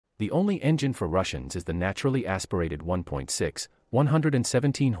The only engine for Russians is the naturally aspirated 1.6,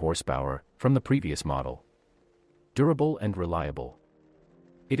 117 horsepower, from the previous model. Durable and reliable.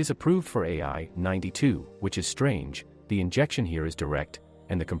 It is approved for AI 92, which is strange. The injection here is direct,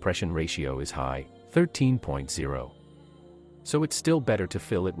 and the compression ratio is high, 13.0. So it's still better to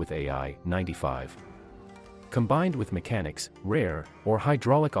fill it with AI 95. Combined with mechanics, rare, or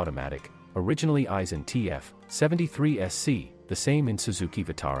hydraulic automatic, originally Aisin TF73SC, the same in Suzuki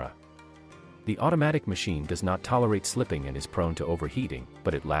Vitara. The automatic machine does not tolerate slipping and is prone to overheating,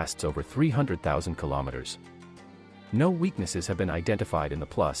 but it lasts over 300,000 kilometers. No weaknesses have been identified in the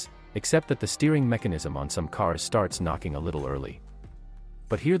Plus, except that the steering mechanism on some cars starts knocking a little early.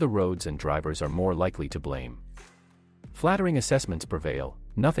 But here the roads and drivers are more likely to blame. Flattering assessments prevail,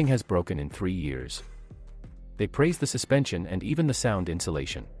 nothing has broken in 3 years. They praise the suspension and even the sound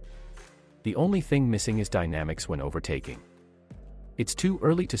insulation. The only thing missing is dynamics when overtaking. It's too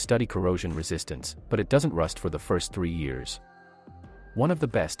early to study corrosion resistance, but it doesn't rust for the first 3 years. One of the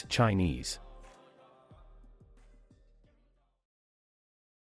best Chinese